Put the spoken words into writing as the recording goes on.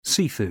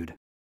Seafood.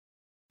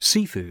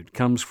 Seafood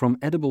comes from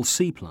edible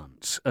sea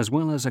plants as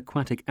well as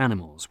aquatic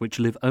animals which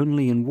live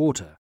only in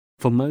water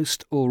for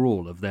most or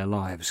all of their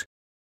lives.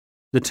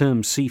 The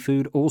term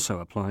seafood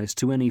also applies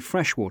to any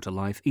freshwater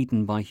life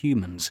eaten by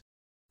humans.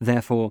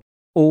 Therefore,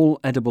 all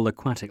edible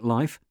aquatic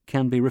life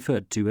can be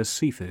referred to as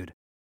seafood.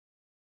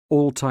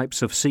 All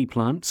types of sea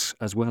plants,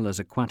 as well as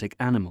aquatic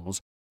animals,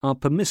 are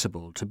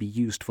permissible to be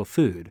used for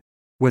food,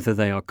 whether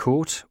they are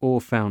caught or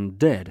found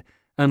dead,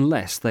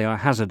 unless they are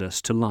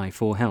hazardous to life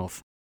or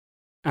health.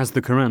 As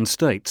the Quran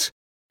states,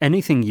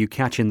 anything you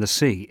catch in the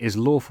sea is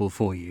lawful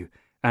for you,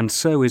 and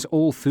so is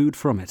all food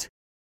from it.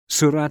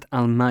 Surat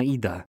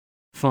Al-Ma'idah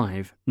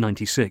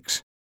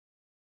 5:96.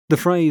 The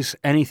phrase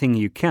anything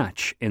you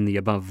catch in the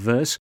above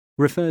verse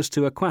refers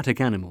to aquatic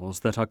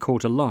animals that are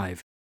caught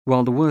alive,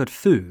 while the word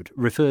food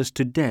refers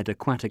to dead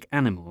aquatic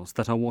animals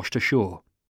that are washed ashore.